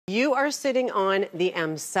You are sitting on the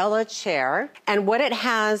Emsella chair, and what it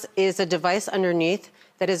has is a device underneath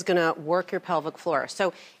that is going to work your pelvic floor.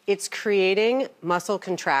 So it's creating muscle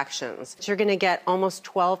contractions. You're going to get almost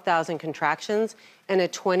 12,000 contractions in a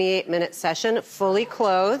 28-minute session, fully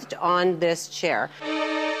clothed on this chair.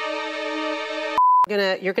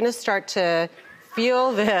 You're gonna start to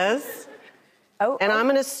feel this. And I'm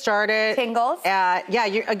gonna start it. Tingles? Yeah,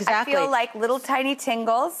 exactly. I feel like little tiny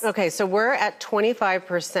tingles. Okay, so we're at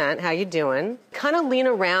 25%. How you doing? Kind of lean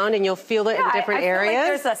around and you'll feel it in different areas.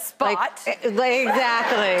 Like there's a spot. Exactly.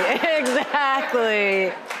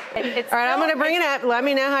 All right, I'm gonna bring it up. Let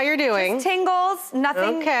me know how you're doing. Just tingles,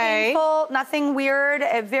 nothing painful, nothing weird.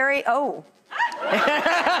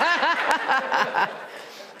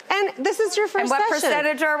 And this is your first session. And what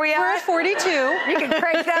percentage are we at? We're at 42. You can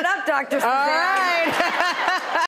crank that up, Dr. Suzanne. All right.